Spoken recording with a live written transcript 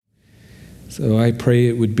So I pray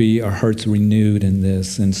it would be our hearts renewed in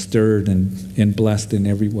this and stirred and blessed in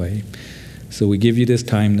every way. So we give you this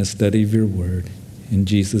time to study your word. In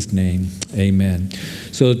Jesus' name, amen.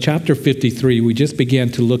 So chapter 53, we just began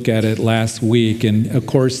to look at it last week. And of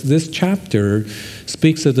course, this chapter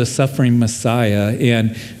speaks of the suffering Messiah.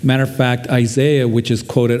 And matter of fact, Isaiah, which is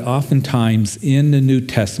quoted oftentimes in the New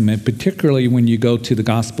Testament, particularly when you go to the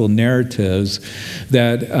gospel narratives,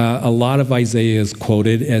 that a lot of Isaiah is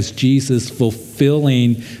quoted as Jesus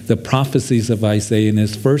fulfilling the prophecies of Isaiah in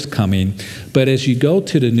his first coming. But as you go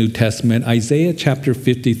to the New Testament, Isaiah chapter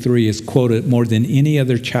 53 is quoted more than any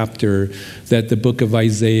other chapter that the book of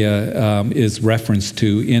Isaiah is referenced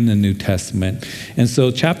to in the New Testament. And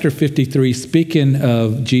so chapter 53, speaking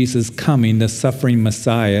of Jesus coming, the suffering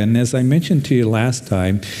Messiah, and as I mentioned to you last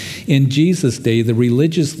time, in Jesus' day, the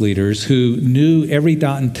religious leaders who knew every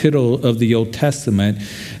dot and tittle of the Old Testament,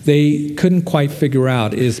 they couldn't quite figure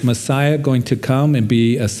out, is Messiah going to come and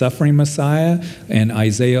be a suffering Messiah? And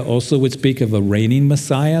Isaiah also would speak of a reigning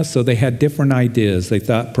Messiah. So they had different ideas. They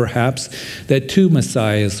thought perhaps that two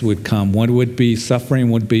Messiahs would come. One would be suffering,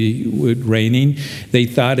 would reigning. They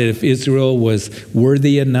thought if Israel was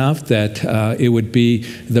worthy enough that it would be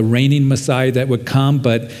the reigning Messiah that would come.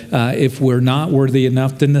 But if we're not worthy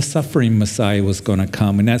enough, then the suffering Messiah was going to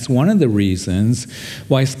come. And that's one of the reasons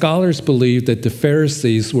why scholars believe that the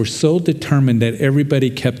Pharisees were so determined that everybody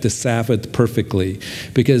kept the Sabbath perfectly,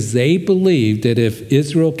 because they believed that if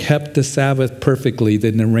Israel kept the Sabbath perfectly,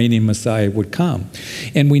 then the reigning Messiah would come.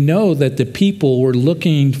 And we know that the people were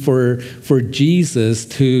looking for Jesus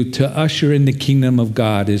to usher in the kingdom of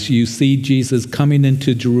God. As you see Jesus coming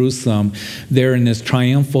into Jerusalem there in this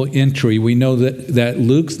triumphal entry, we know that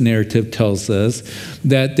Luke's narrative tells us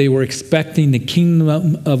that they were expecting the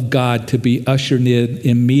kingdom of God to be ushered in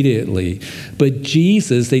immediately. But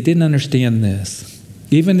Jesus, they didn't understand this.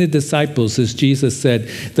 Even the disciples, as Jesus said,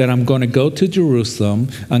 that I'm going to go to Jerusalem,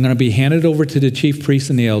 I'm going to be handed over to the chief priests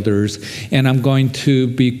and the elders, and I'm going to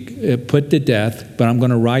be put to death, but I'm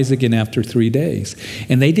going to rise again after 3 days.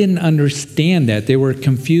 And they didn't understand that. They were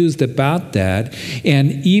confused about that.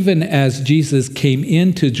 And even as Jesus came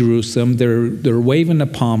into Jerusalem, they're waving the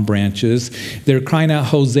palm branches. They're crying out,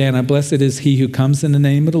 Hosanna, blessed is he who comes in the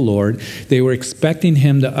name of the Lord. They were expecting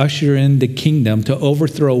him to usher in the kingdom, to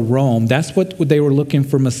overthrow Rome. That's what they were looking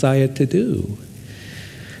for Messiah to do.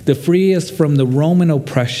 To free us from the Roman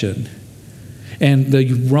oppression and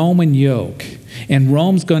the Roman yoke. And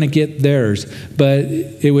Rome's going to get theirs, but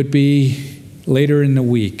it would be later in the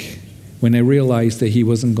week when they realized that he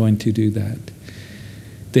wasn't going to do that.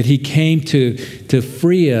 That he came to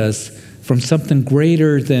free us from something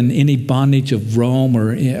greater than any bondage of Rome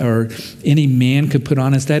or any man could put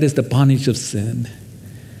on us. That is the bondage of sin.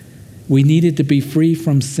 We needed to be free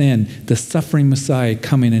from sin, the suffering Messiah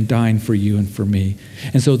coming and dying for you and for me.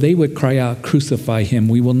 And so they would cry out, crucify him.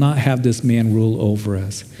 We will not have this man rule over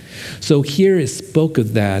us. So here it spoke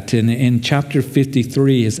of that. And in chapter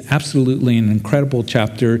 53 is absolutely an incredible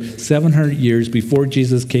chapter, 700 years before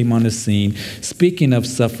Jesus came on the scene, speaking of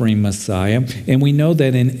suffering Messiah. And we know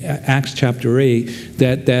that in Acts chapter 8,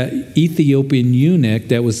 that Ethiopian eunuch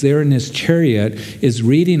that was there in his chariot is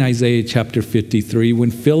reading Isaiah chapter 53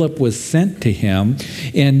 when Philip was sent to him.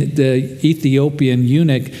 And the Ethiopian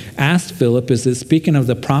eunuch asked Philip, is it speaking of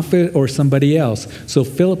the prophet or somebody else? So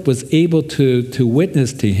Philip was able to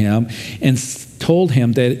witness to him and told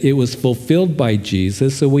him that it was fulfilled by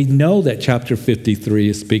Jesus. So we know that chapter 53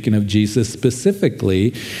 is speaking of Jesus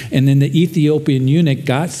specifically. And then the Ethiopian eunuch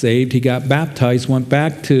got saved. He got baptized, went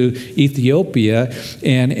back to Ethiopia,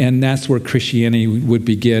 and that's where Christianity would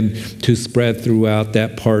begin to spread throughout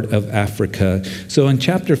that part of Africa. So in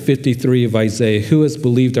chapter 53 of Isaiah, who has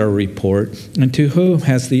believed our report, and to whom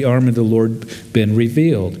has the arm of the Lord been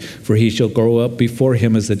revealed? For he shall grow up before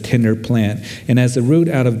him as a tender plant, and as a root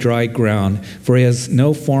out of dry ground. For he has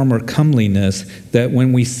no form or comeliness, that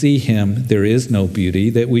when we see him, there is no beauty,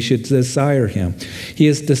 that we should desire him. He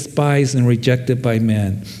is despised and rejected by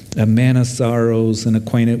men, a man of sorrows and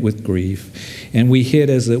acquainted with grief. And we hid,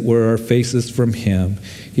 as it were, our faces from him.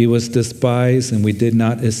 He was despised, and we did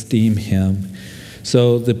not esteem him.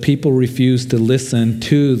 So the people refused to listen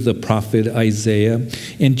to the prophet Isaiah.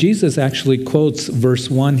 And Jesus actually quotes verse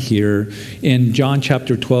 1 here in John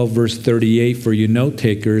chapter 12, verse 38 for you note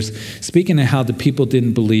takers, speaking of how the people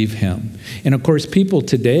didn't believe him. And of course, people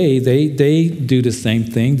today, they do the same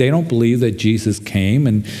thing. They don't believe that Jesus came,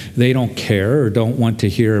 and they don't care or don't want to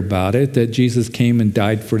hear about it, that Jesus came and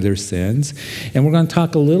died for their sins. And we're going to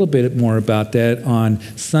talk a little bit more about that on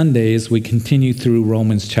Sunday as we continue through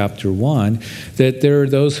Romans chapter 1, that that there are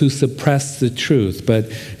those who suppress the truth. But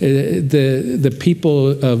the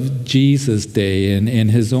people of Jesus' day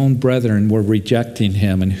and his own brethren were rejecting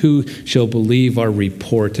him. And who shall believe our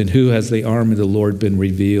report? And who has the arm of the Lord been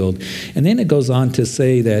revealed? And then it goes on to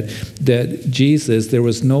say that Jesus, there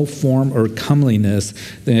was no form or comeliness,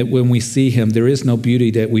 that when we see him, there is no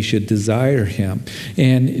beauty that we should desire him.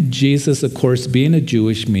 And Jesus, of course, being a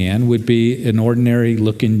Jewish man, would be an ordinary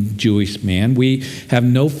looking Jewish man. We have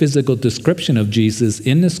no physical description of Jesus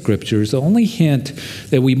in the scriptures. The only hint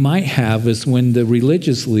that we might have is when the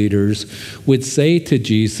religious leaders would say to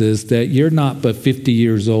Jesus that you're not but 50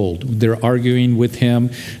 years old. They're arguing with him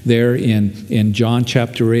there in John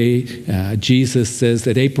chapter 8. Jesus says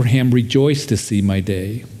that Abraham rejoiced to see my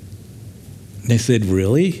day. They said,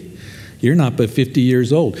 really? You're not but 50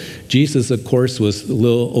 years old. Jesus, of course, was a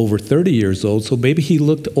little over 30 years old, so maybe he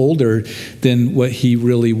looked older than what he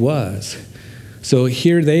really was. So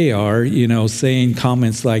here they are, saying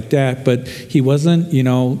comments like that, but he wasn't,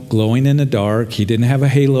 glowing in the dark. He didn't have a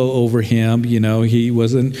halo over him. He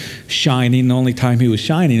wasn't shining. The only time he was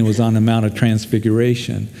shining was on the Mount of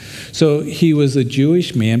Transfiguration. So he was a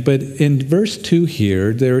Jewish man, but in verse 2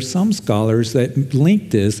 here, there are some scholars that link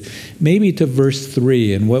this maybe to verse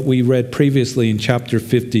 3 and what we read previously in chapter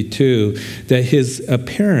 52, that his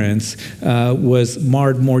appearance was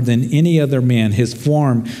marred more than any other man, his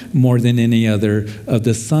form more than any other of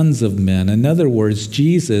the sons of men. In other words,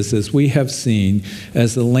 Jesus, as we have seen,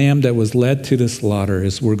 as the lamb that was led to the slaughter,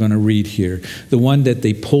 as we're going to read here, the one that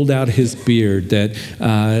they pulled out his beard, that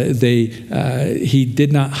he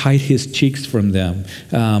did not hide his cheeks from them.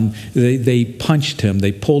 They punched him.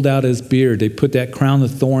 They pulled out his beard. They put that crown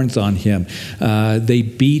of thorns on him. They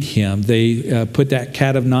beat him. They put that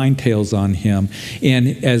cat of nine tails on him.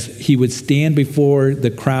 And as he would stand before the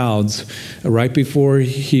crowds, right before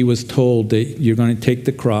he was told that you're going to take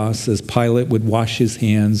the cross, as Pilate would wash his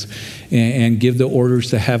hands and give the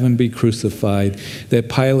orders to have him be crucified, that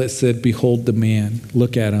Pilate said, behold the man,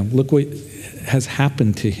 look at him, look what has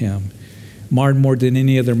happened to him. Marred more than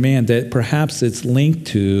any other man, that perhaps it's linked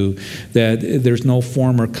to that there's no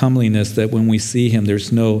form or comeliness, that when we see him,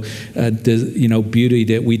 there's no beauty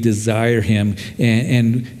that we desire him,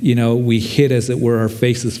 and we hid, as it were, our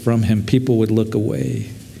faces from him. People would look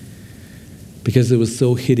away because it was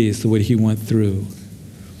so hideous what he went through.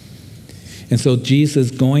 And so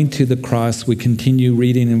Jesus going to the cross, we continue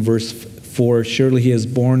reading in verse 4, surely he has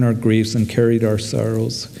borne our griefs and carried our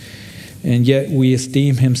sorrows. And yet we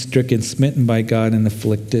esteem him stricken, smitten by God, and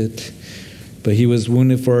afflicted. But he was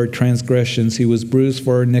wounded for our transgressions. He was bruised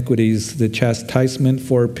for our iniquities. The chastisement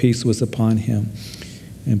for our peace was upon him.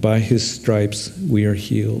 And by his stripes we are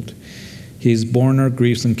healed. He's borne our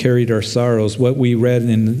griefs and carried our sorrows. What we read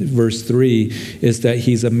in verse 3 is that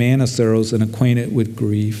he's a man of sorrows and acquainted with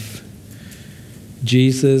grief.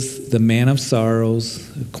 Jesus, the man of sorrows,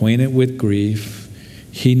 acquainted with grief,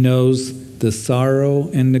 he knows the sorrow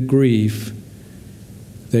and the grief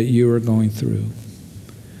that you are going through.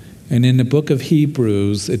 And in the book of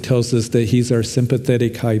Hebrews, it tells us that he's our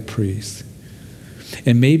sympathetic high priest.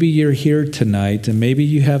 And maybe you're here tonight, and maybe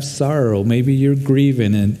you have sorrow. Maybe you're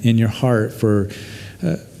grieving in your heart for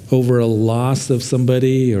over a loss of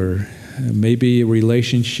somebody, or maybe a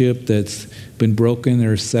relationship that's been broken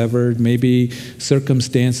or severed. Maybe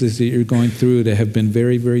circumstances that you're going through that have been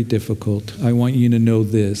very, very difficult. I want you to know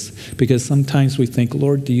this, because sometimes we think,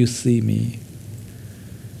 Lord, do you see me?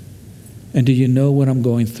 And do you know what I'm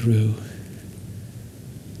going through?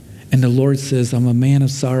 And the Lord says, I'm a man of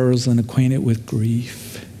sorrows and acquainted with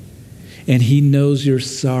grief. And he knows your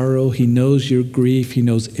sorrow. He knows your grief. He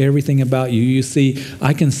knows everything about you. You see,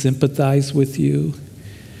 I can sympathize with you.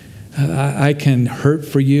 I can hurt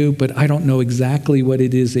for you, but I don't know exactly what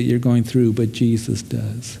it is that you're going through, but Jesus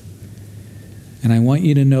does. And I want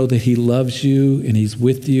you to know that he loves you and he's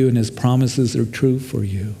with you and his promises are true for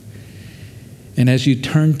you. And as you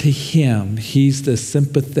turn to him, he's the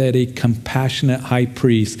sympathetic, compassionate high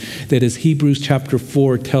priest that, as Hebrews chapter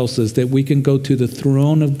 4 tells us, that we can go to the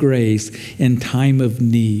throne of grace in time of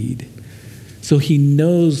need. So he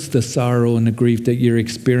knows the sorrow and the grief that you're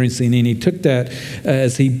experiencing, and he took that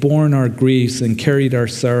as he borne our griefs and carried our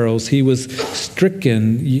sorrows. He was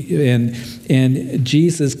stricken, and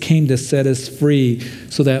Jesus came to set us free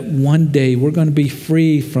so that one day we're going to be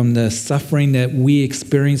free from the suffering that we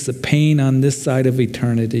experience, the pain on this side of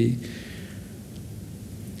eternity.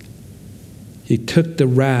 He took the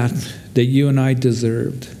wrath that you and I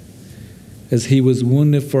deserved. as he was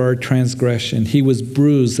wounded for our transgression. He was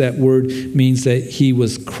bruised. That word means that he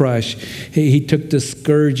was crushed. He took the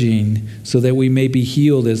scourging so that we may be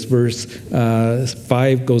healed, as verse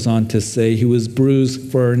 5 goes on to say. He was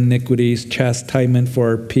bruised for our iniquities. Chastisement for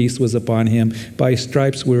our peace was upon him. By his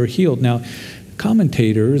stripes we were healed. Now,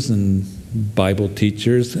 commentators and Bible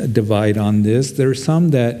teachers divide on this. There are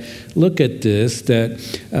some that look at this, that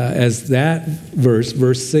as that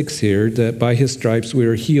verse 6 here, that by his stripes we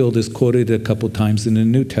are healed, is quoted a couple times in the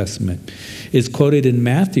New Testament. It's quoted in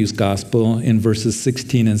Matthew's gospel in verses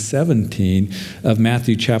 16 and 17 of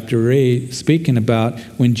Matthew chapter 8, speaking about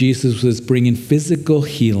when Jesus was bringing physical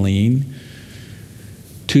healing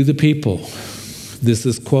to the people. This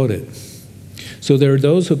is quoted. So there are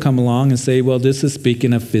those who come along and say, well, this is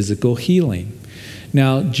speaking of physical healing.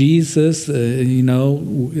 Now, Jesus,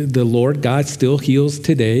 the Lord God still heals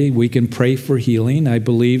today. We can pray for healing. I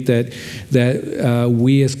believe that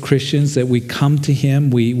we as Christians, that we come to him,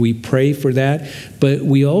 we pray for that. But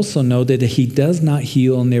we also know that he does not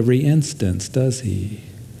heal in every instance, does he?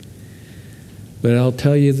 But I'll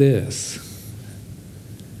tell you this,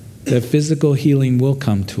 that physical healing will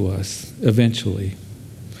come to us eventually.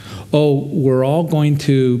 Oh, we're all going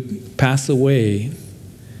to pass away.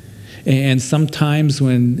 And sometimes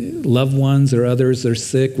when loved ones or others are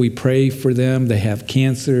sick, we pray for them. They have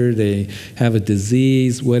cancer, they have a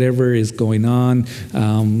disease, whatever is going on.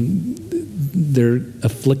 They're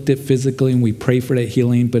afflicted physically, and we pray for that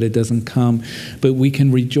healing, but it doesn't come. But we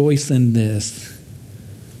can rejoice in this,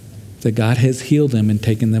 that God has healed them and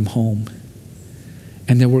taken them home.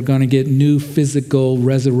 And that we're going to get new physical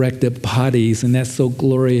resurrected bodies, and that's so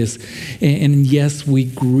glorious. And yes, we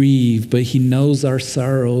grieve, but he knows our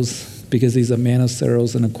sorrows because he's a man of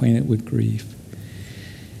sorrows and acquainted with grief.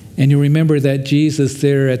 And you remember that Jesus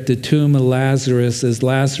there at the tomb of Lazarus, as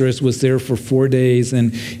Lazarus was there for 4 days,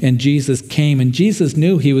 and Jesus came, and Jesus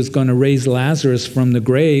knew he was going to raise Lazarus from the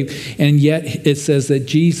grave, and yet it says that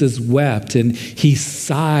Jesus wept, and he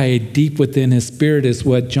sighed deep within his spirit, is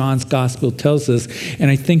what John's gospel tells us.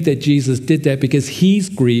 And I think that Jesus did that because he's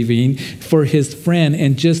grieving for his friend,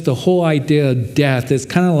 and just the whole idea of death is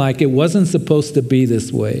kind of like it wasn't supposed to be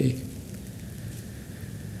this way.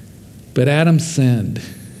 But Adam sinned.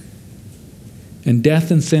 And death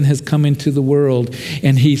and sin has come into the world.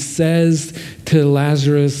 And he says to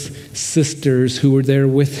Lazarus' sisters who were there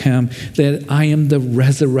with him that I am the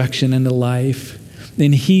resurrection and the life.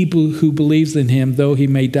 And he who believes in him, though he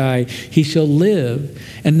may die, he shall live.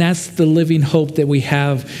 And that's the living hope that we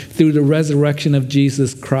have through the resurrection of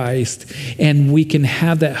Jesus Christ. And we can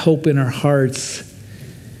have that hope in our hearts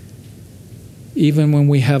even when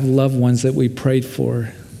we have loved ones that we prayed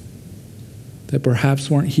for that perhaps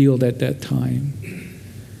weren't healed at that time.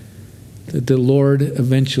 That the Lord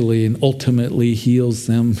eventually and ultimately heals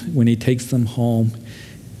them when he takes them home.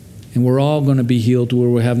 And we're all going to be healed where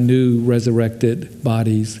we have new resurrected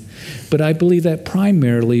bodies. But I believe that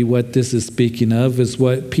primarily what this is speaking of is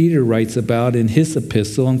what Peter writes about in his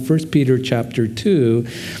epistle in 1 Peter chapter 2,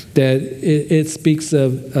 that it speaks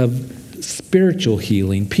of spiritual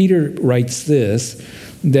healing. Peter writes this,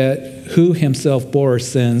 that who himself bore our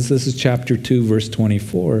sins, this is chapter 2, verse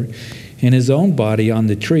 24, in his own body on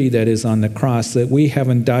the tree, that is on the cross, that we,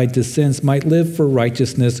 having died to sins, might live for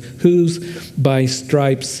righteousness, whose by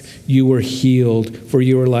stripes you were healed. For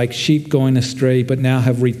you were like sheep going astray, but now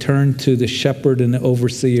have returned to the shepherd and the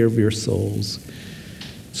overseer of your souls.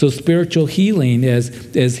 So spiritual healing,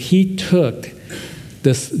 as he took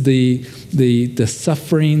the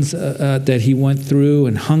sufferings that he went through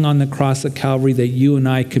and hung on the cross of Calvary, that you and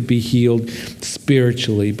I could be healed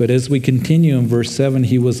spiritually. But as we continue in verse 7,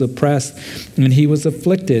 he was oppressed and he was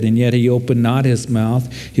afflicted, and yet he opened not his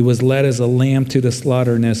mouth. He was led as a lamb to the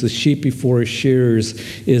slaughter, and as a sheep before his shearers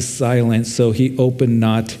is silent, so he opened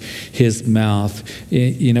not his mouth.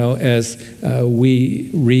 As we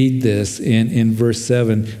read this in verse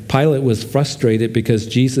 7, Pilate was frustrated because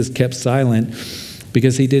Jesus kept silent,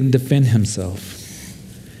 because he didn't defend himself.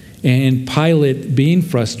 And Pilate, being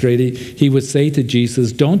frustrated, he would say to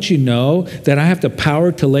Jesus, don't you know that I have the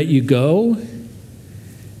power to let you go?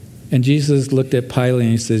 And Jesus looked at Pilate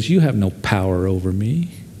and he says, you have no power over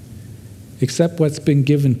me except what's been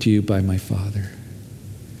given to you by my Father.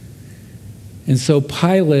 And so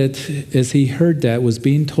Pilate, as he heard that, was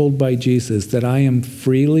being told by Jesus that I am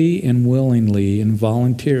freely and willingly and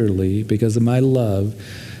voluntarily, because of my love,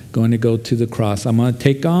 going to go to the cross. I'm going to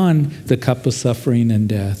take on the cup of suffering and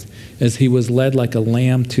death. As he was led like a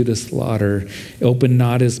lamb to the slaughter, opened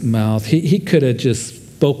not his mouth. He could have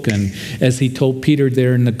just spoken, as he told Peter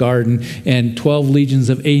there in the garden, and 12 legions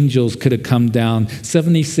of angels could have come down.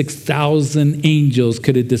 76,000 angels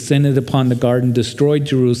could have descended upon the garden, destroyed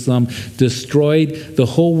Jerusalem, destroyed the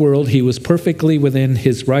whole world. He was perfectly within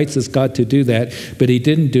his rights as God to do that, but he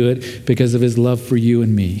didn't do it because of his love for you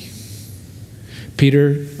and me.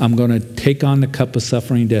 Peter, I'm going to take on the cup of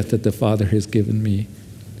suffering death that the Father has given me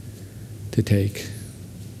to take.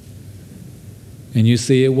 And you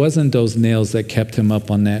see, it wasn't those nails that kept him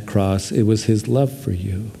up on that cross. It was his love for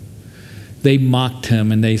you. They mocked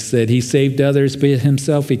him and they said, he saved others, but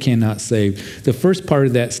himself he cannot save. The first part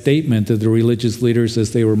of that statement of the religious leaders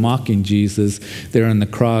as they were mocking Jesus there on the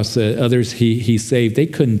cross, others he saved, they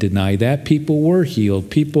couldn't deny that. People were healed.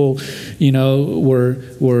 People,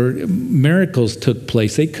 were miracles took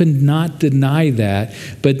place. They could not deny that.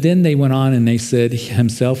 But then they went on and they said,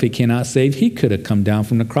 himself he cannot save. He could have come down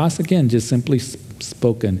from the cross again, just simply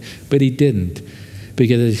spoken. But he didn't,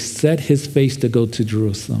 because he set his face to go to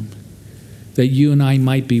Jerusalem, that you and I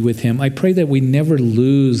might be with him. I pray that we never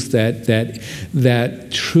lose that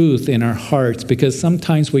truth in our hearts, because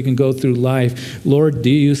sometimes we can go through life, Lord, do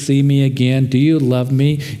you see me again? Do you love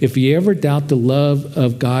me? If you ever doubt the love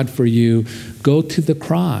of God for you, go to the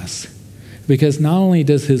cross. Because not only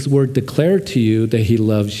does his word declare to you that he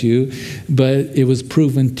loves you, but it was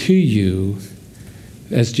proven to you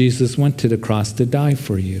as Jesus went to the cross to die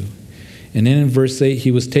for you. And then in verse 8,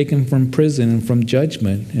 he was taken from prison and from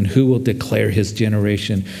judgment. And who will declare his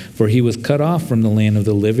generation? For he was cut off from the land of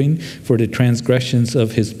the living. For the transgressions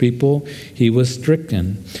of his people, he was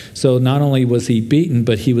stricken. So not only was he beaten,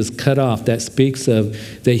 but he was cut off. That speaks of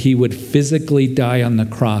that he would physically die on the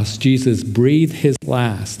cross. Jesus breathed his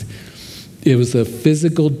last. It was a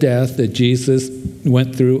physical death that Jesus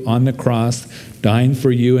went through on the cross, dying for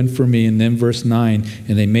you and for me. And then verse 9,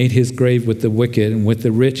 and they made his grave with the wicked and with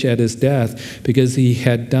the rich at his death, because he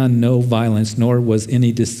had done no violence, nor was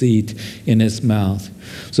any deceit in his mouth.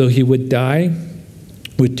 So he would die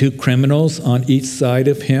with two criminals on each side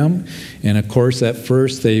of him. And of course, at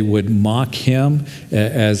first they would mock him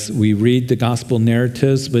as we read the gospel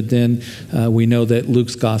narratives, but then we know that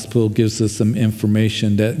Luke's gospel gives us some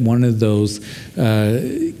information that one of those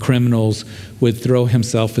criminals would throw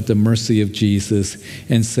himself at the mercy of Jesus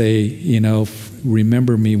and say,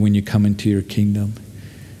 remember me when you come into your kingdom.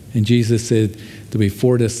 And Jesus said that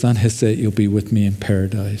before the sun has set, you'll be with me in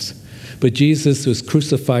paradise. But Jesus was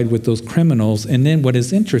crucified with those criminals. And then what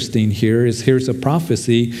is interesting here is here's a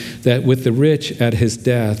prophecy that with the rich at his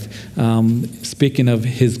death, speaking of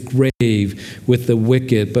his grave with the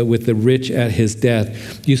wicked, but with the rich at his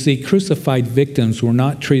death. You see, crucified victims were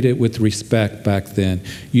not treated with respect back then.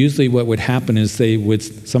 Usually what would happen is they would,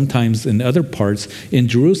 sometimes in other parts, in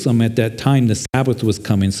Jerusalem at that time, the Sabbath was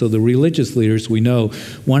coming. So the religious leaders, we know,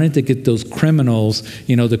 wanted to get those criminals,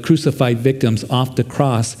 the crucified victims off the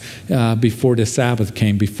cross before the Sabbath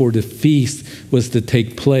came, before the feast was to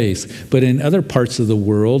take place. But in other parts of the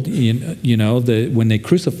world, when they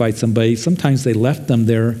crucified somebody, sometimes they left them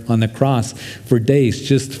there on the cross for days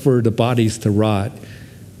just for the bodies to rot.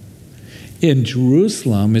 In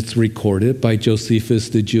Jerusalem, it's recorded by Josephus,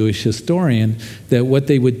 the Jewish historian, that what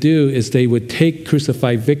they would do is they would take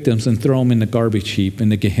crucified victims and throw them in the garbage heap in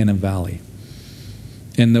the Gehenna Valley.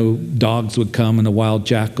 And the dogs would come and the wild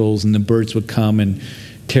jackals and the birds would come and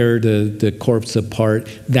tear the corpse apart.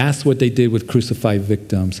 That's what they did with crucified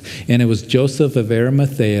victims. And it was Joseph of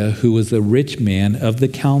Arimathea, who was a rich man of the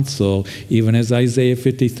council, even as Isaiah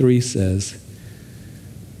 53 says.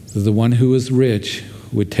 The one who was rich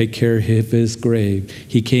would take care of his grave.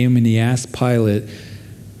 He came and he asked Pilate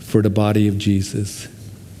for the body of Jesus.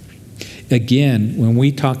 Again, when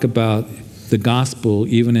we talk about the gospel,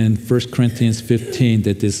 even in 1 Corinthians 15,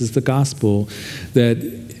 that this is the gospel,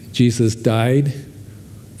 that Jesus died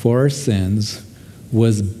for our sins,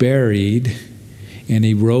 was buried, and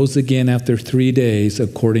he rose again after 3 days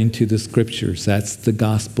according to the scriptures. That's the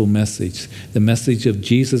gospel message. The message of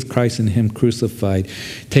Jesus Christ and him crucified,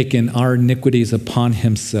 taking our iniquities upon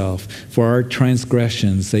himself for our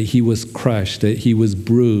transgressions, that he was crushed, that he was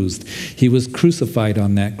bruised. He was crucified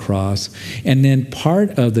on that cross. And then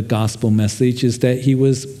part of the gospel message is that he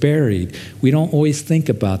was buried. We don't always think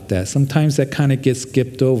about that. Sometimes that kind of gets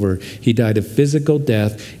skipped over. He died a physical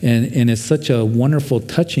death, and it's such a wonderful,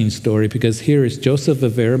 touching story, because here is Joseph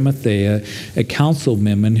of Arimathea, a council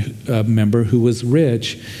member who was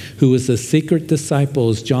rich, who was a secret disciple,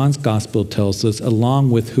 as John's gospel tells us,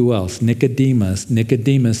 along with who else? Nicodemus,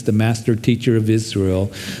 the master teacher of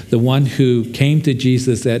Israel, the one who came to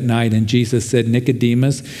Jesus at night, and Jesus said,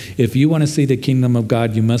 Nicodemus, if you want to see the kingdom of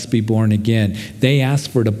God, you must be born again. They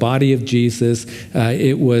asked for the body of Jesus.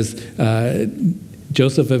 It was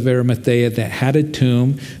Joseph of Arimathea, that had a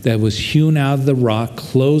tomb that was hewn out of the rock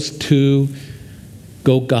close to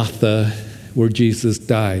Golgotha, where Jesus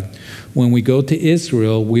died. When we go to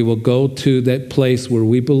Israel, we will go to that place where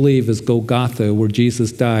we believe is Golgotha, where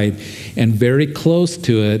Jesus died. And very close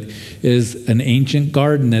to it is an ancient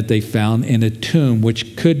garden that they found and a tomb,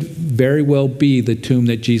 which could very well be the tomb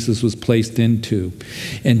that Jesus was placed into.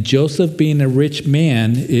 And Joseph, being a rich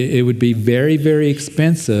man, it would be very, very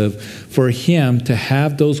expensive for him to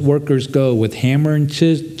have those workers go with hammer and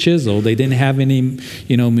chisel. They didn't have any,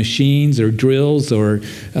 machines or drills or,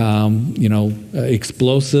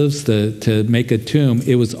 explosives to make a tomb.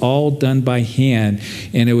 It was all done by hand,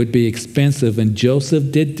 and it would be expensive. And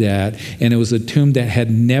Joseph did that, and it was a tomb that had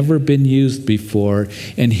never been used before.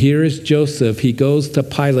 And here is Joseph. He goes to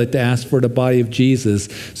Pilate to ask for the body of Jesus,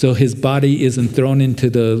 so his body isn't thrown into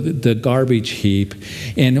the garbage heap.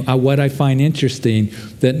 And what I find interesting,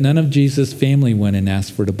 that none of Jesus' family went and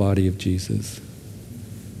asked for the body of Jesus.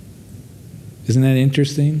 Isn't that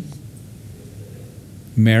interesting?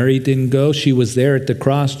 Mary didn't go. She was there at the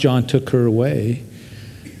cross. John took her away.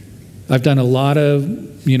 I've done a lot of,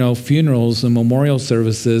 funerals and memorial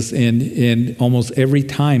services, and almost every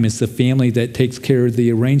time it's the family that takes care of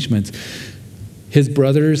the arrangements. His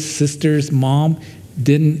brothers, sisters, mom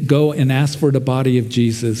didn't go and ask for the body of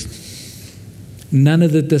Jesus. None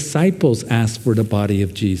of the disciples asked for the body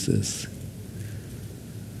of Jesus.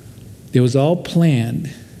 It was all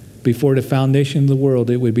planned. Before the foundation of the world,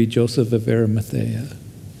 it would be Joseph of Arimathea,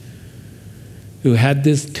 who had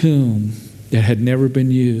this tomb that had never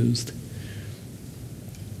been used.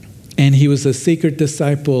 And he was a secret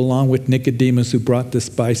disciple along with Nicodemus, who brought the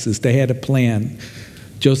spices. They had a plan.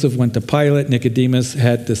 Joseph went to Pilate. Nicodemus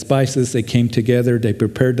had the spices. They came together. They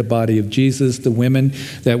prepared the body of Jesus. The women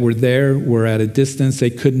that were there were at a distance.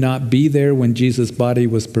 They could not be there when Jesus' body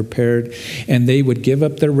was prepared. And they would give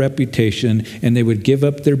up their reputation, and they would give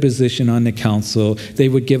up their position on the council. They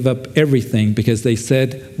would give up everything because they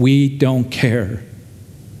said, "We don't care.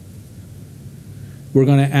 We're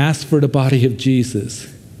going to ask for the body of Jesus."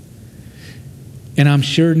 And I'm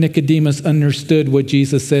sure Nicodemus understood what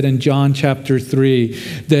Jesus said in John chapter 3,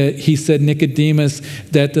 that he said, Nicodemus,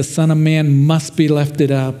 that the Son of Man must be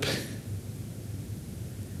lifted up.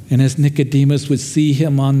 And as Nicodemus would see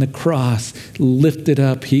him on the cross lifted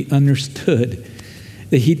up, he understood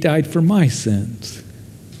that he died for my sins.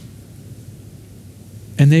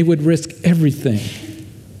 And they would risk everything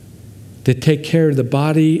to take care of the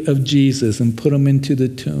body of Jesus and put him into the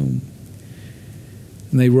tomb.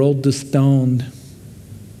 And they rolled the stone.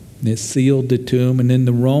 It sealed the tomb, and then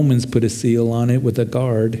the Romans put a seal on it with a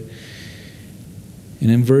guard.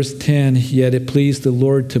 And in verse 10, yet it pleased the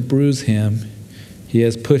Lord to bruise him. He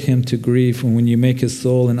has put him to grief, and when you make his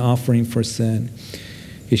soul an offering for sin,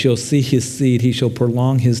 he shall see his seed, he shall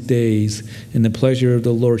prolong his days, and the pleasure of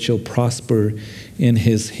the Lord shall prosper in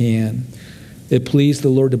his hand. It pleased the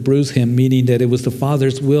Lord to bruise him, meaning that it was the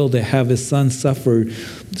Father's will to have his Son suffer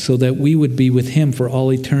so that we would be with him for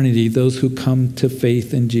all eternity, those who come to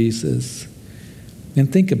faith in Jesus. And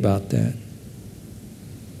think about that.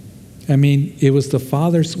 I mean, it was the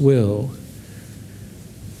Father's will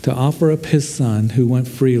to offer up his Son who went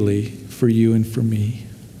freely for you and for me.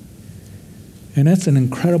 And that's an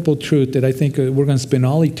incredible truth that I think we're going to spend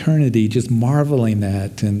all eternity just marveling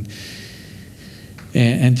at and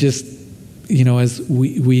just, as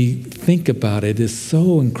we think about it, is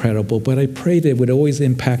so incredible. But I pray that it would always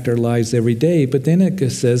impact our lives every day. But then it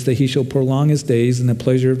says that he shall prolong his days, and the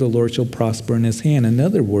pleasure of the Lord shall prosper in his hand. In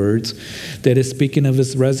other words, that is speaking of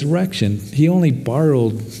his resurrection. He only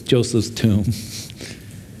borrowed Joseph's tomb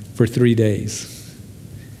for 3 days.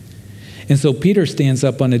 And so Peter stands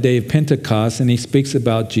up on the day of Pentecost, and he speaks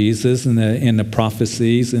about Jesus and the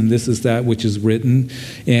prophecies, and this is that which is written.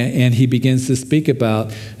 And he begins to speak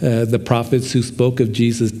about the prophets who spoke of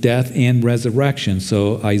Jesus' death and resurrection.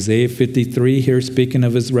 So Isaiah 53 here, speaking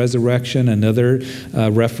of his resurrection. Another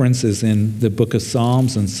reference is in the book of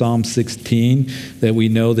Psalms, and Psalm 16, that we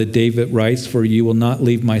know that David writes, "For you will not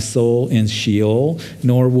leave my soul in Sheol,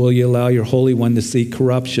 nor will you allow your Holy One to see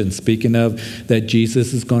corruption." Speaking of that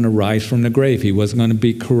Jesus is going to rise from the grave. He wasn't going to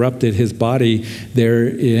be corrupted, his body there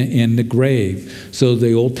in the grave. So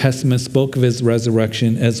the Old Testament spoke of his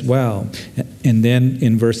resurrection as well. And then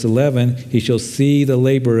in verse 11, he shall see the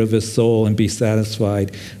labor of his soul and be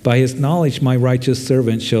satisfied. By his knowledge my righteous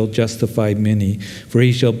servant shall justify many, for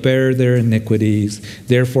he shall bear their iniquities.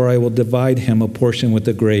 Therefore I will divide him a portion with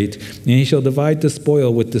the great, and he shall divide the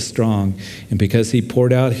spoil with the strong. And because he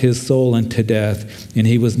poured out his soul unto death, and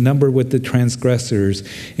he was numbered with the transgressors,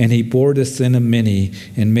 and he bore the sin of many,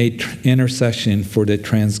 and made intercession for the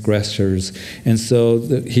transgressors. And so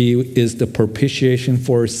he is the propitiation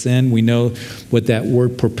for sin. We know what that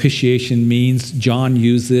word propitiation means. John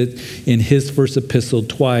used it in his first epistle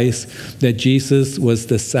twice, that Jesus was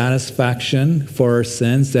the satisfaction for our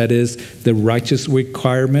sins, that is, the righteous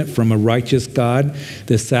requirement from a righteous God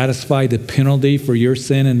to satisfy the penalty for your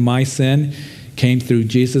sin and my sin came through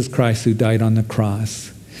Jesus Christ who died on the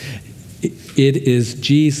cross. It is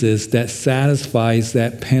Jesus that satisfies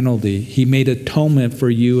that penalty. He made atonement for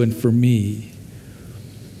you and for me.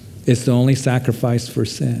 It's the only sacrifice for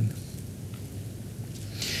sin.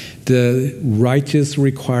 The righteous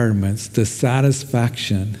requirements, the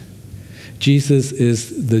satisfaction. Jesus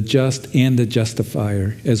is the just and the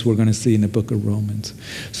justifier, as we're going to see in the book of Romans.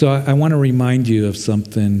 So I want to remind you of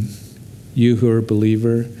something, you who are a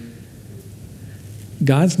believer.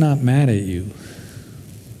 God's not mad at you.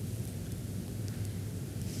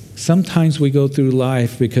 Sometimes we go through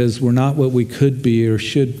life because we're not what we could be or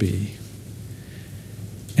should be.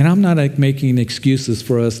 And I'm not making excuses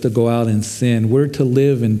for us to go out and sin. We're to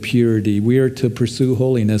live in purity. We are to pursue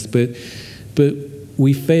holiness. But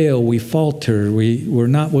we fail. We falter. We're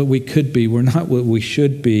not what we could be. We're not what we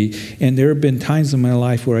should be. And there have been times in my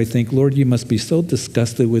life where I think, Lord, you must be so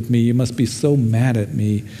disgusted with me. You must be so mad at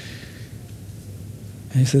me.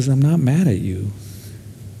 And he says, I'm not mad at you.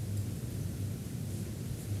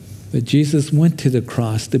 But Jesus went to the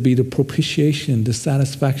cross to be the propitiation, the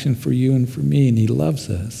satisfaction for you and for me, and he loves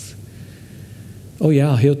us. Oh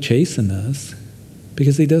yeah, he'll chasten us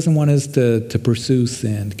because he doesn't want us to pursue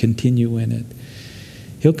sin, continue in it.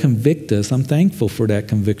 He'll convict us. I'm thankful for that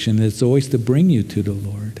conviction. It's always to bring you to the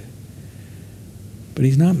Lord. But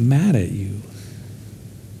he's not mad at you.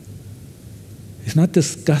 He's not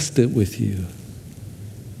disgusted with you.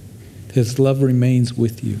 His love remains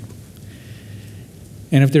with you.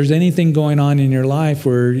 And if there's anything going on in your life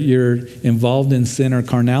where you're involved in sin or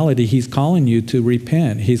carnality, he's calling you to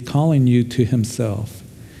repent. He's calling you to himself.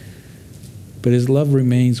 But his love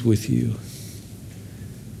remains with you.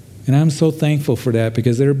 And I'm so thankful for that,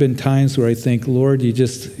 because there have been times where I think, Lord, you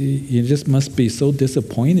just must be so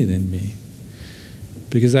disappointed in me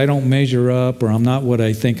because I don't measure up, or I'm not what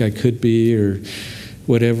I think I could be, or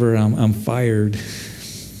whatever. I'm fired.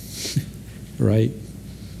 Right?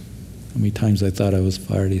 How many times I thought I was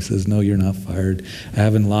fired? He says, no, you're not fired. I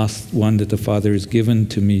haven't lost one that the Father has given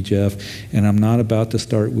to me, Jeff, and I'm not about to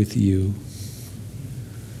start with you.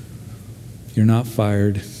 You're not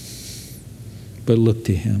fired, but look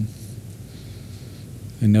to him.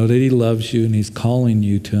 And know that he loves you and he's calling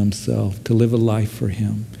you to himself, to live a life for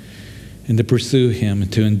him and to pursue him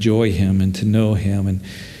and to enjoy him and to know him. And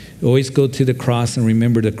always go to the cross and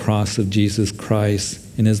remember the cross of Jesus Christ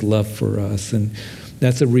and his love for us. And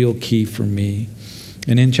that's a real key for me.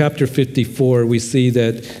 And in chapter 54, we see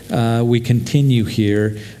that we continue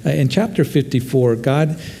here. In chapter 54,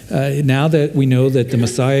 God, now that we know that the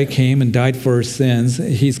Messiah came and died for our sins,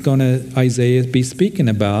 he's going to, Isaiah, be speaking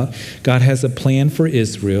about. God has a plan for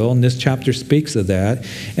Israel, and this chapter speaks of that.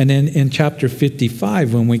 And then in chapter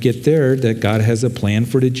 55, when we get there, that God has a plan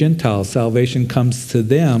for the Gentiles. Salvation comes to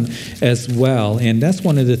them as well. And that's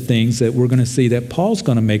one of the things that we're going to see that Paul's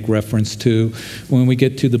going to make reference to when we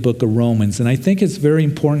get to the book of Romans. And I think it's very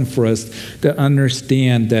important for us to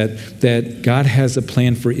understand that God has a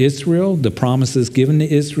plan for Israel. The promises given to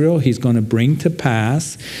Israel, he's going to bring to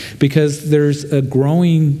pass, because there's a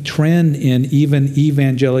growing trend in even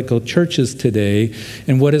evangelical churches today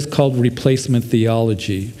in what is called replacement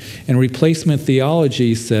theology. And replacement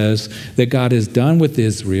theology says that God is done with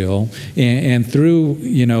Israel and through,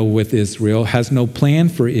 with Israel, has no plan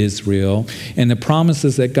for Israel. And the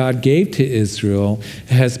promises that God gave to Israel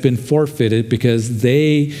has been forfeited because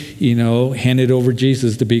they, handed over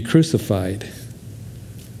Jesus to be crucified.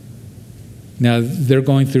 Now, they're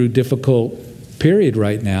going through a difficult period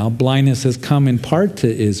right now. Blindness has come in part to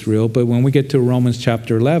Israel, but when we get to Romans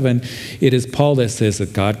chapter 11, it is Paul that says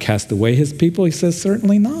that God cast away his people. He says,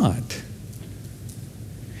 certainly not.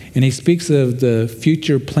 And he speaks of the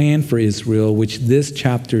future plan for Israel, which this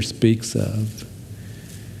chapter speaks of.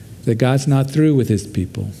 That God's not through with his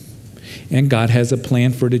people. And God has a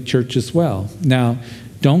plan for the church as well. Now,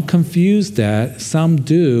 don't confuse that. Some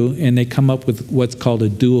do, and they come up with what's called a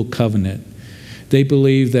dual covenant. They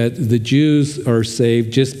believe that the Jews are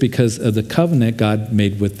saved just because of the covenant God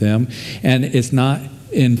made with them, and it's not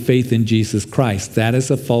in faith in Jesus Christ. That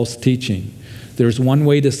is a false teaching. There's one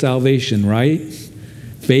way to salvation, right?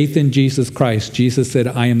 Faith in Jesus Christ. Jesus said,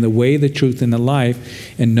 I am the way, the truth, and the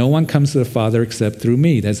life, and no one comes to the Father except through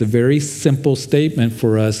me. That's a very simple statement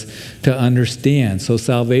for us to understand. So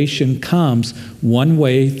salvation comes one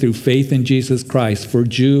way, through faith in Jesus Christ, for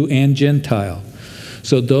Jew and Gentile.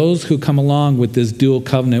 So those who come along with this dual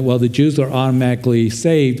covenant, well, the Jews are automatically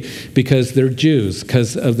saved because they're Jews,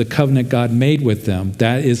 because of the covenant God made with them.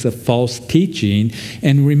 That is a false teaching.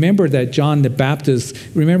 And remember that John the Baptist,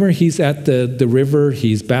 remember he's at the river,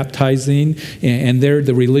 he's baptizing, and there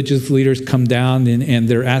the religious leaders come down and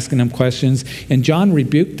they're asking him questions. And John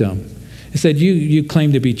rebuked them. He said, you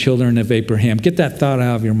claim to be children of Abraham. Get that thought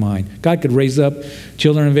out of your mind. God could raise up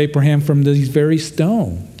children of Abraham from these very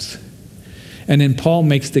stones. And then Paul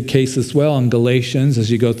makes the case as well in Galatians, as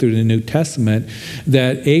you go through the New Testament,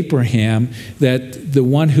 that Abraham, that the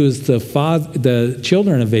one who is the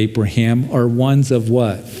children of Abraham are ones of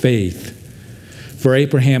what? Faith. For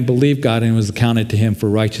Abraham believed God and it was accounted to him for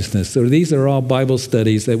righteousness. So these are all Bible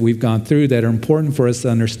studies that we've gone through that are important for us to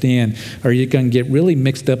understand. Or you can get really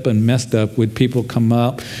mixed up and messed up when people come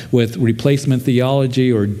up with replacement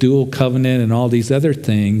theology or dual covenant and all these other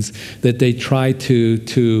things that they try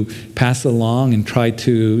to pass along and try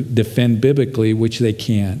to defend biblically, which they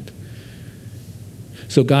can't.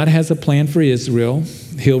 So God has a plan for Israel.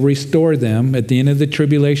 He'll restore them at the end of the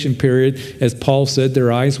tribulation period. As Paul said,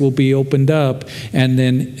 their eyes will be opened up. And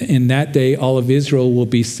then in that day, all of Israel will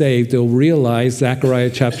be saved. They'll realize, Zechariah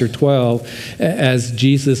chapter 12, as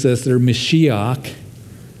Jesus as their Mashiach.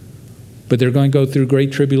 But they're going to go through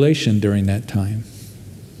great tribulation during that time.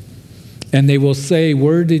 And they will say,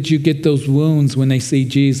 where did you get those wounds when they see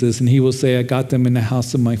Jesus? And he will say, I got them in the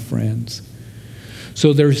house of my friends.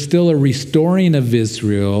 So there's still a restoring of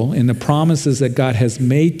Israel and the promises that God has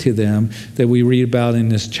made to them that we read about in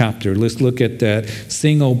this chapter. Let's look at that.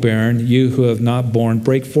 Sing, O barren, you who have not borne.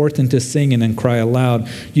 Break forth into singing and cry aloud,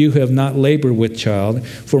 you who have not labored with child.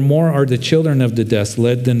 For more are the children of the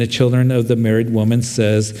desolate than the children of the married woman,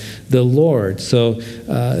 says the Lord. So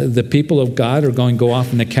the people of God are going to go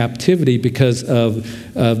off into captivity because of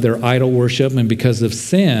their idol worship and because of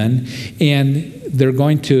sin. And they're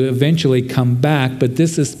going to eventually come back, but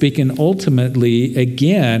this is speaking ultimately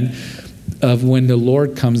again of when the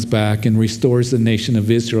Lord comes back and restores the nation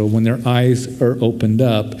of Israel, when their eyes are opened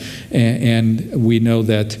up, and we know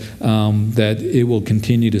that that it will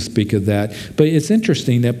continue to speak of that. But it's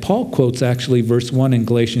interesting that Paul quotes actually verse 1 in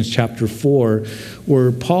Galatians chapter 4,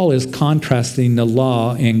 where Paul is contrasting the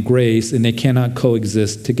law and grace, and they cannot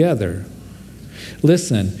coexist together.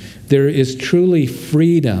 Listen, there is truly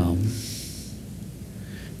freedom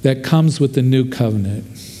that comes with the new covenant,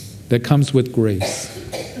 that comes with grace,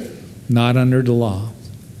 not under the law.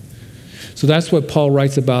 So that's what Paul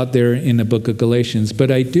writes about there in the book of Galatians. But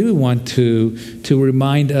I do want to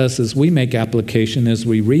remind us as we make application, as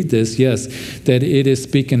we read this, yes, that it is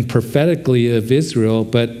speaking prophetically of Israel,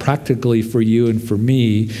 but practically for you and for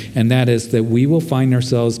me, and that is that we will find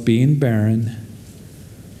ourselves being barren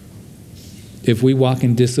if we walk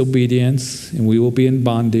in disobedience, and we will be in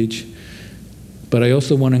bondage. But I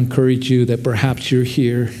also want to encourage you that perhaps you're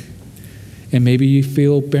here and maybe you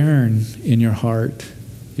feel barren in your heart.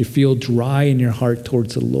 You feel dry in your heart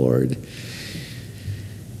towards the Lord.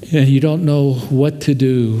 And you don't know what to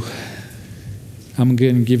do. I'm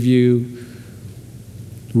going to give you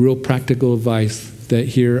real practical advice that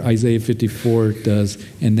here Isaiah 54 does,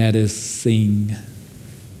 and that is sing.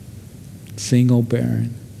 Sing, O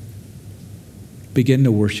barren. Begin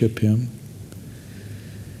to worship him.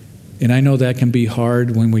 And I know that can be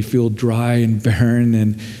hard when we feel dry and barren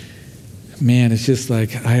and man, it's just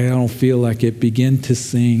like, I don't feel like it. Begin to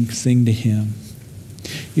sing to him.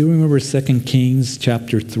 You remember 2 Kings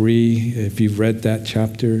chapter 3, if you've read that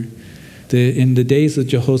chapter? In the days of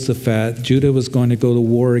Jehoshaphat, Judah was going to go to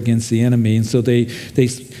war against the enemy. And so they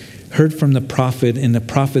heard from the prophet, and the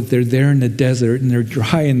prophet, they're there in the desert, and they're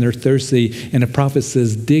dry and they're thirsty. And the prophet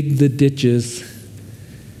says, dig the ditches,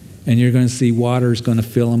 and you're going to see water is going to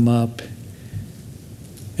fill them up.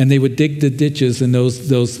 And they would dig the ditches, and those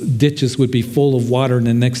ditches would be full of water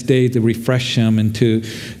the next day to refresh them and to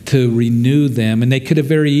renew them. And they could have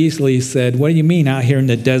very easily said, what do you mean out here in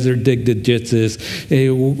the desert, dig the ditches?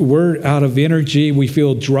 We're out of energy. We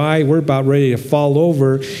feel dry. We're about ready to fall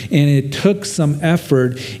over. And it took some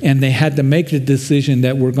effort, and they had to make the decision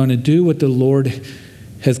that we're going to do what the Lord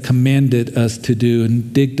has commanded us to do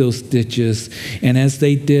and dig those ditches. And as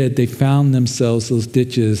they did, they found themselves, those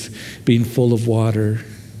ditches, being full of water.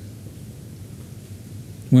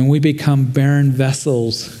 when we become barren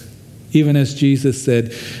vessels, even as Jesus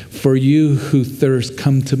said, "For you who thirst,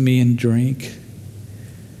 come to me and drink."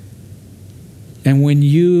 And when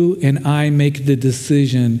you and I make the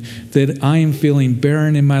decision that I am feeling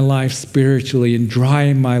barren in my life spiritually and dry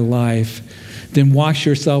in my life, then wash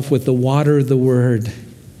yourself with the water of the Word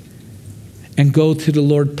and go to the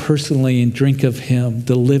Lord personally and drink of Him,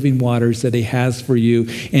 the living waters that He has for you.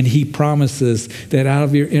 And He promises that out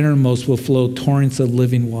of your innermost will flow torrents of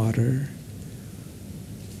living water.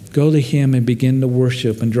 Go to Him and begin to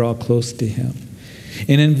worship and draw close to Him.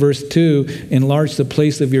 And in verse 2, enlarge the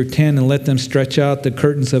place of your tent and let them stretch out the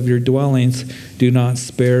curtains of your dwellings. Do not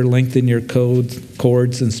spare, lengthen your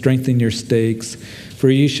cords and strengthen your stakes. For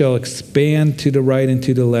you shall expand to the right and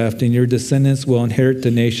to the left, and your descendants will inherit the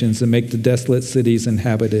nations and make the desolate cities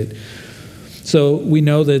inhabited. So we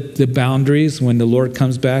know that the boundaries, when the Lord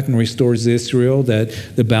comes back and restores Israel, that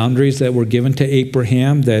the boundaries that were given to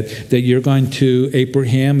Abraham, that you're going to,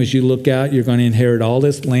 Abraham, as you look out, you're going to inherit all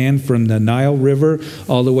this land from the Nile River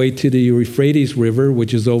all the way to the Euphrates River,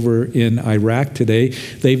 which is over in Iraq today.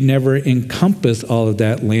 They've never encompassed all of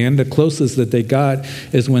that land. The closest that they got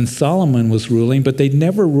is when Solomon was ruling, but they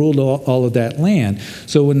never ruled all of that land.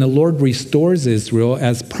 So when the Lord restores Israel,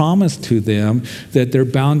 as promised to them, that their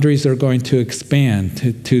boundaries are going to expand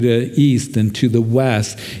to the east and to the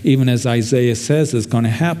west, even as Isaiah says is going to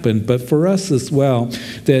happen. But for us as well,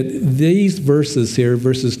 that these verses here,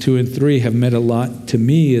 verses 2 and 3, have meant a lot to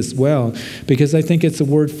me as well, because I think it's a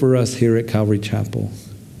word for us here at Calvary Chapel.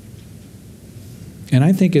 And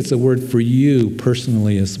I think it's a word for you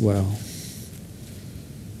personally as well.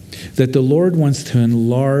 That the Lord wants to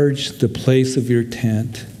enlarge the place of your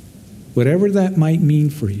tent, whatever that might mean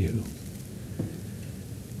for you.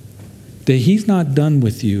 That He's not done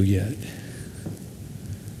with you yet.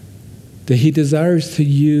 That He desires to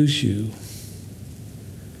use you.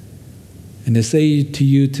 And to say to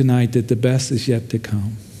you tonight that the best is yet to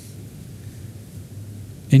come.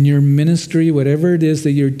 In your ministry, whatever it is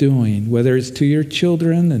that you're doing, whether it's to your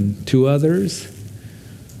children and to others,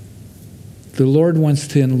 the Lord wants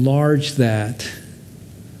to enlarge that.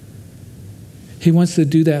 He wants to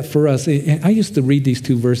do that for us. And I used to read these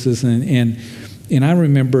two verses, and I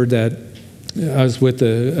remember that I was with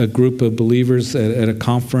a group of believers at a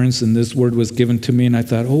conference, and this word was given to me, and I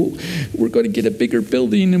thought, oh, we're going to get a bigger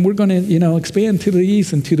building, and we're going to, expand to the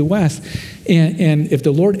east and to the west. And if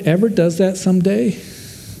the Lord ever does that someday,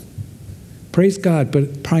 praise God.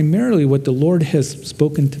 But primarily what the Lord has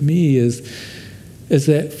spoken to me is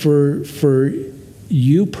that for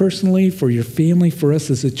you personally, for your family, for us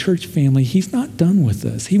as a church family, He's not done with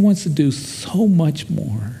us. He wants to do so much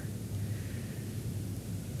more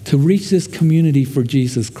to reach this community for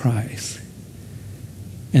Jesus Christ.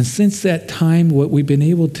 And since that time, what we've been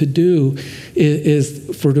able to do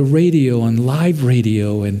is for the radio and live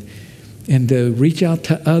radio and to reach out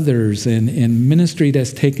to others and ministry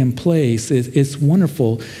that's taken place. It's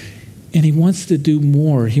wonderful. And He wants to do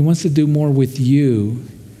more. He wants to do more with you.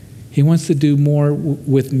 He wants to do more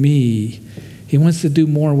with me. He wants to do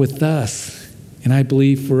more with us. And I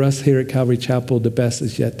believe for us here at Calvary Chapel, the best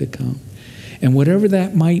is yet to come. And whatever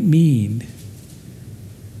that might mean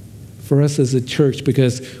for us as a church,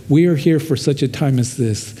 because we are here for such a time as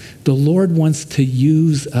this, the Lord wants to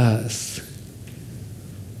use us.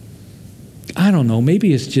 I don't know,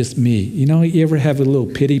 maybe it's just me. You ever have a little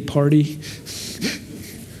pity party?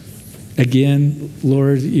 Again,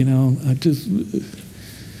 Lord, I just...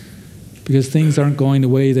 because things aren't going the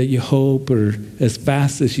way that you hope, or as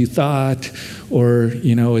fast as you thought, or,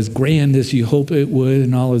 as grand as you hope it would,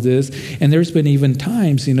 and all of this. And there's been even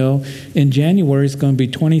times, in January, it's going to be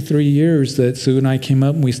 23 years that Sue and I came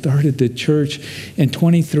up and we started the church. And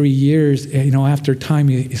 23 years, after time,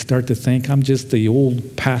 you start to think, I'm just the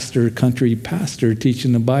old country pastor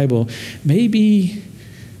teaching the Bible. Maybe,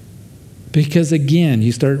 because again,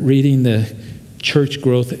 you start reading the church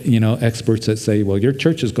growth, experts that say, well, your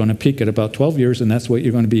church is going to peak at about 12 years, and that's what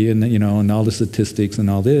you're going to be in, and all the statistics and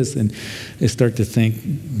all this. And I start to think,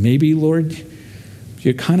 maybe, Lord,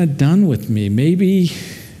 you're kind of done with me. Maybe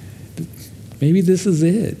this is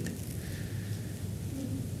it.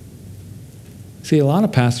 See, a lot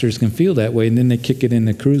of pastors can feel that way, and then they kick it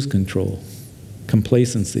into cruise control.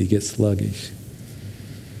 Complacency gets sluggish.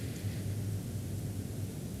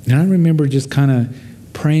 And I remember just kind of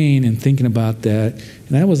praying and thinking about that, and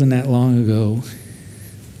that wasn't that long ago.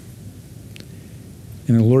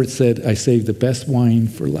 And the Lord said, I saved the best wine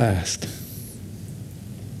for last.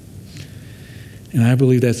 And I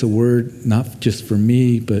believe that's a word not just for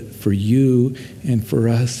me, but for you and for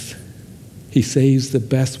us. He saves the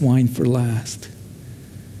best wine for last.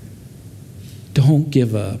 Don't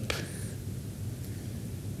give up.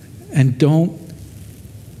 And don't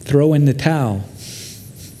throw in the towel.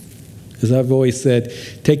 As I've always said,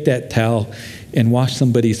 take that towel and wash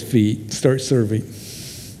somebody's feet. Start serving.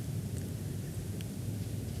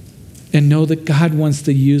 And know that God wants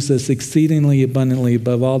to use us exceedingly abundantly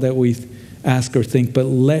above all that we ask or think, but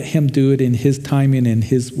let him do it in his timing and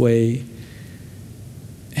his way.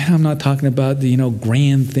 And I'm not talking about the,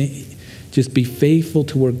 grand thing. Just be faithful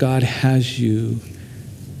to where God has you.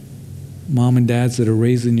 Mom and dads that are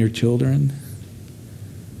raising your children.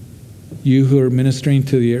 You who are ministering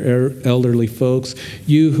to your elderly folks.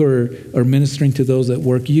 You who are ministering to those at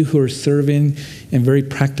work. You who are serving in very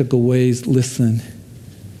practical ways. Listen.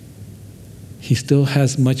 He still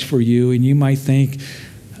has much for you. And you might think,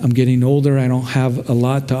 I'm getting older. I don't have a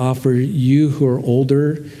lot to offer. You who are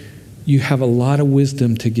older, you have a lot of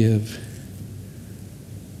wisdom to give.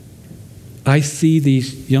 I see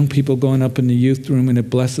these young people going up in the youth room, and it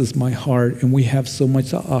blesses my heart. And we have so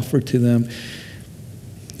much to offer to them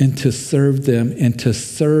and to serve them and to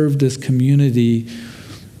serve this community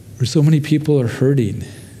where so many people are hurting,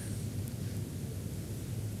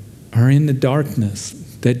 are in the darkness,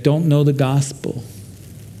 that don't know the gospel.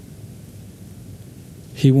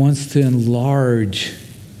 He wants to enlarge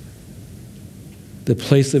the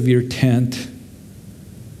place of your tent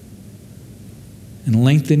and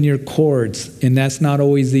lengthen your cords. And that's not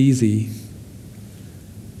always easy,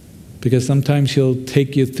 because sometimes he'll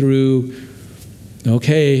take you through,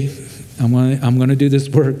 okay, I'm going to do this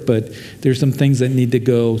work, but there's some things that need to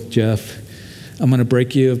go, Jeff. I'm going to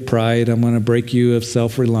break you of pride. I'm going to break you of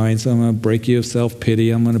self-reliance. I'm going to break you of self-pity.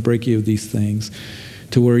 I'm going to break you of these things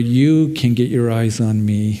to where you can get your eyes on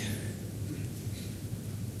me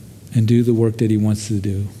and do the work that he wants to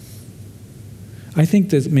do. I think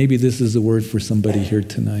that maybe this is a word for somebody here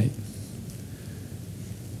tonight.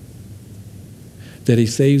 That he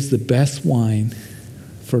saves the best wine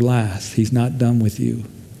for last. He's not done with you.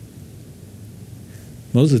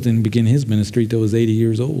 Moses didn't begin his ministry till he was 80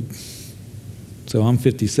 years old. So I'm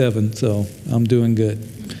 57, so I'm doing good.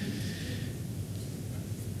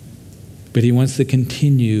 But he wants to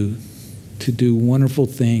continue to do wonderful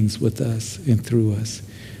things with us and through us.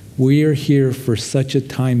 We are here for such a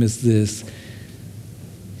time as this.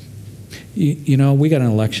 We got an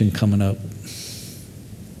election coming up.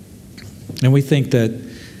 And we think that,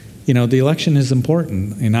 the election is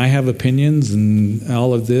important. And I have opinions and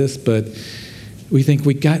all of this, but we think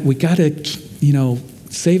we got to,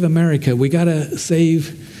 save America. We got to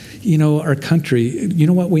save, our country. You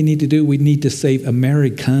know what we need to do? We need to save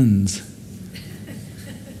Americans.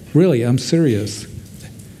 Really, I'm serious.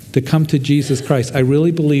 To come to Jesus Christ. I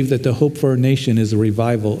really believe that the hope for our nation is a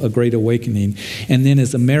revival, a great awakening. And then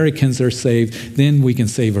as Americans are saved, then we can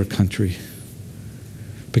save our country.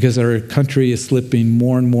 Because our country is slipping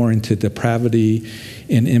more and more into depravity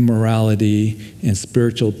and immorality and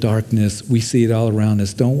spiritual darkness. We see it all around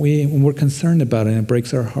us, don't we? And we're concerned about it, and it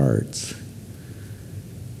breaks our hearts.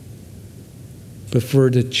 But for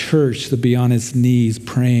the church to be on its knees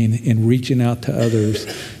praying and reaching out to others,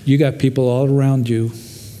 you got people all around you.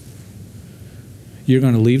 You're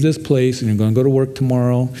going to leave this place and you're going to go to work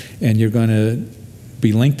tomorrow, and you're going to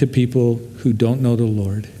be linked to people who don't know the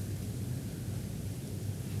Lord.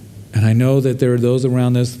 And I know that there are those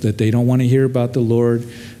around us that they don't want to hear about the Lord,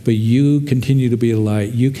 but you continue to be a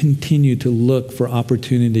light. You continue to look for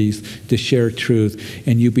opportunities to share truth,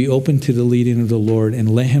 and you be open to the leading of the Lord and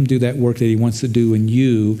let him do that work that he wants to do in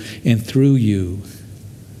you and through you.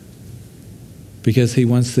 Because he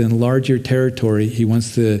wants to enlarge your territory. He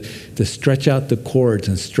wants to stretch out the cords,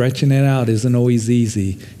 and stretching it out isn't always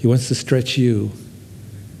easy. He wants to stretch you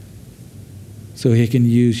so he can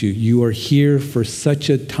use you. You are here for such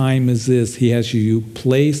a time as this. He has you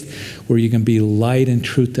placed where you can be light and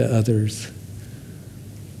truth to others.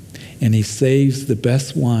 And he saves the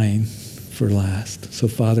best wine for last. So,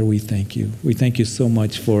 Father, we thank you. We thank you so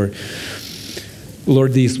much for,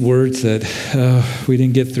 Lord, these words that we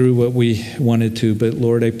didn't get through what we wanted to. But,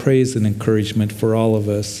 Lord, I praise and encouragement for all of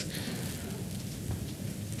us.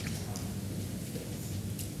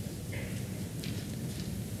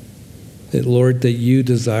 That, Lord, that you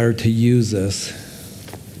desire to use us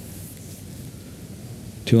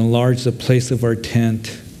to enlarge the place of our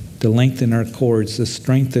tent, to lengthen our cords, to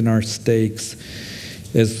strengthen our stakes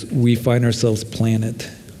as we find ourselves planted.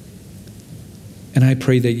 And I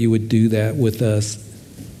pray that you would do that with us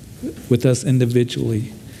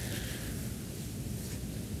individually.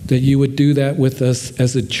 That you would do that with us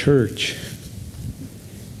as a church.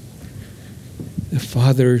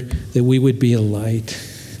 Father, that we would be a light.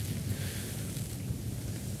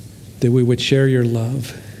 That we would share your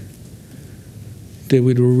love. that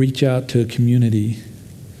we would reach out to a community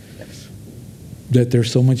that there's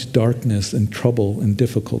so much darkness and trouble and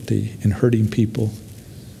difficulty and hurting people.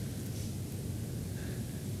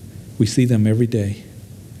 We see them every day.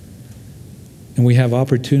 And we have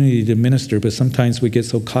opportunity to minister, but sometimes we get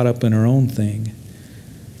so caught up in our own thing.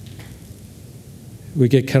 We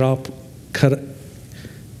get caught up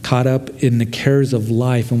in the cares of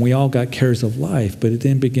life, and we all got cares of life, but it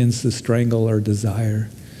then begins to strangle our desire.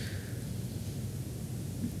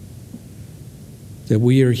 That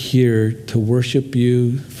we are here to worship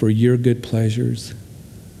you for your good pleasures,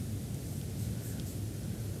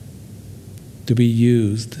 to be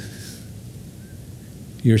used.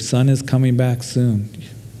 Your son is coming back soon.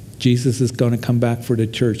 Jesus is going to come back for the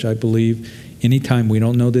church, I believe, anytime. We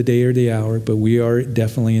don't know the day or the hour, but we are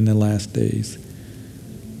definitely in the last days.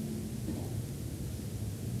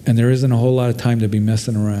 And there isn't a whole lot of time to be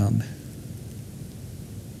messing around.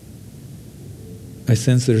 I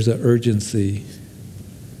sense there's an urgency.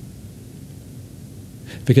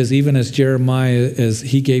 Because even as Jeremiah, as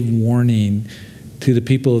he gave warning to the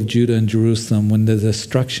people of Judah and Jerusalem, when the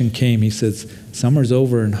destruction came, he says, summer's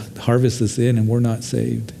over and harvest is in and we're not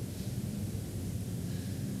saved.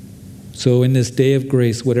 So in this day of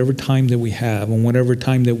grace, whatever time that we have and whatever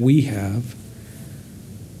time that we have,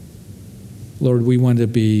 Lord, we want to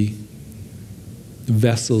be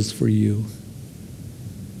vessels for you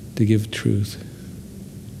to give truth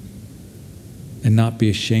and not be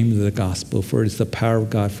ashamed of the gospel, for it is the power of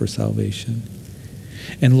God for salvation.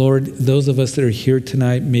 And Lord, those of us that are here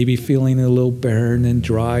tonight, maybe feeling a little barren and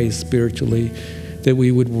dry spiritually, that we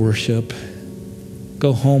would worship.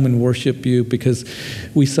 Go home and worship you, because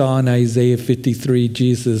we saw in Isaiah 53,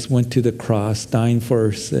 Jesus went to the cross, dying for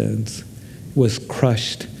our sins, was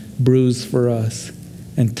crushed, bruised for us,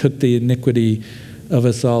 and took the iniquity of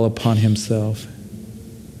us all upon himself.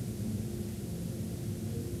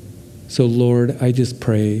 So Lord, I just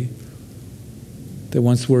pray that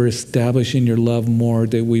once we're established in your love more,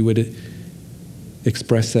 that we would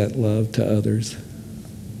express that love to others.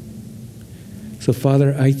 So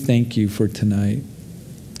Father, I thank you for tonight.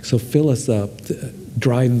 So fill us up,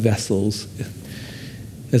 dry vessels,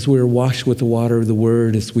 as we're washed with the water of the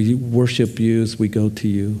word, as we worship you, as we go to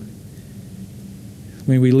you.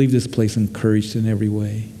 May we leave this place encouraged in every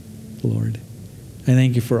way, Lord. I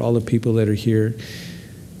thank you for all the people that are here.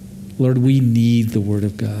 Lord, we need the word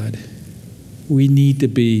of God. We need to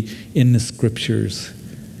be in the scriptures.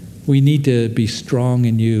 We need to be strong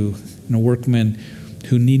in you, and a workman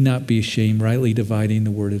who need not be ashamed, rightly dividing the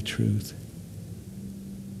word of truth.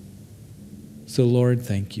 So Lord,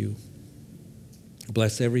 thank you.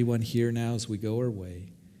 Bless everyone here now as we go our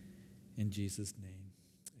way. In Jesus' name.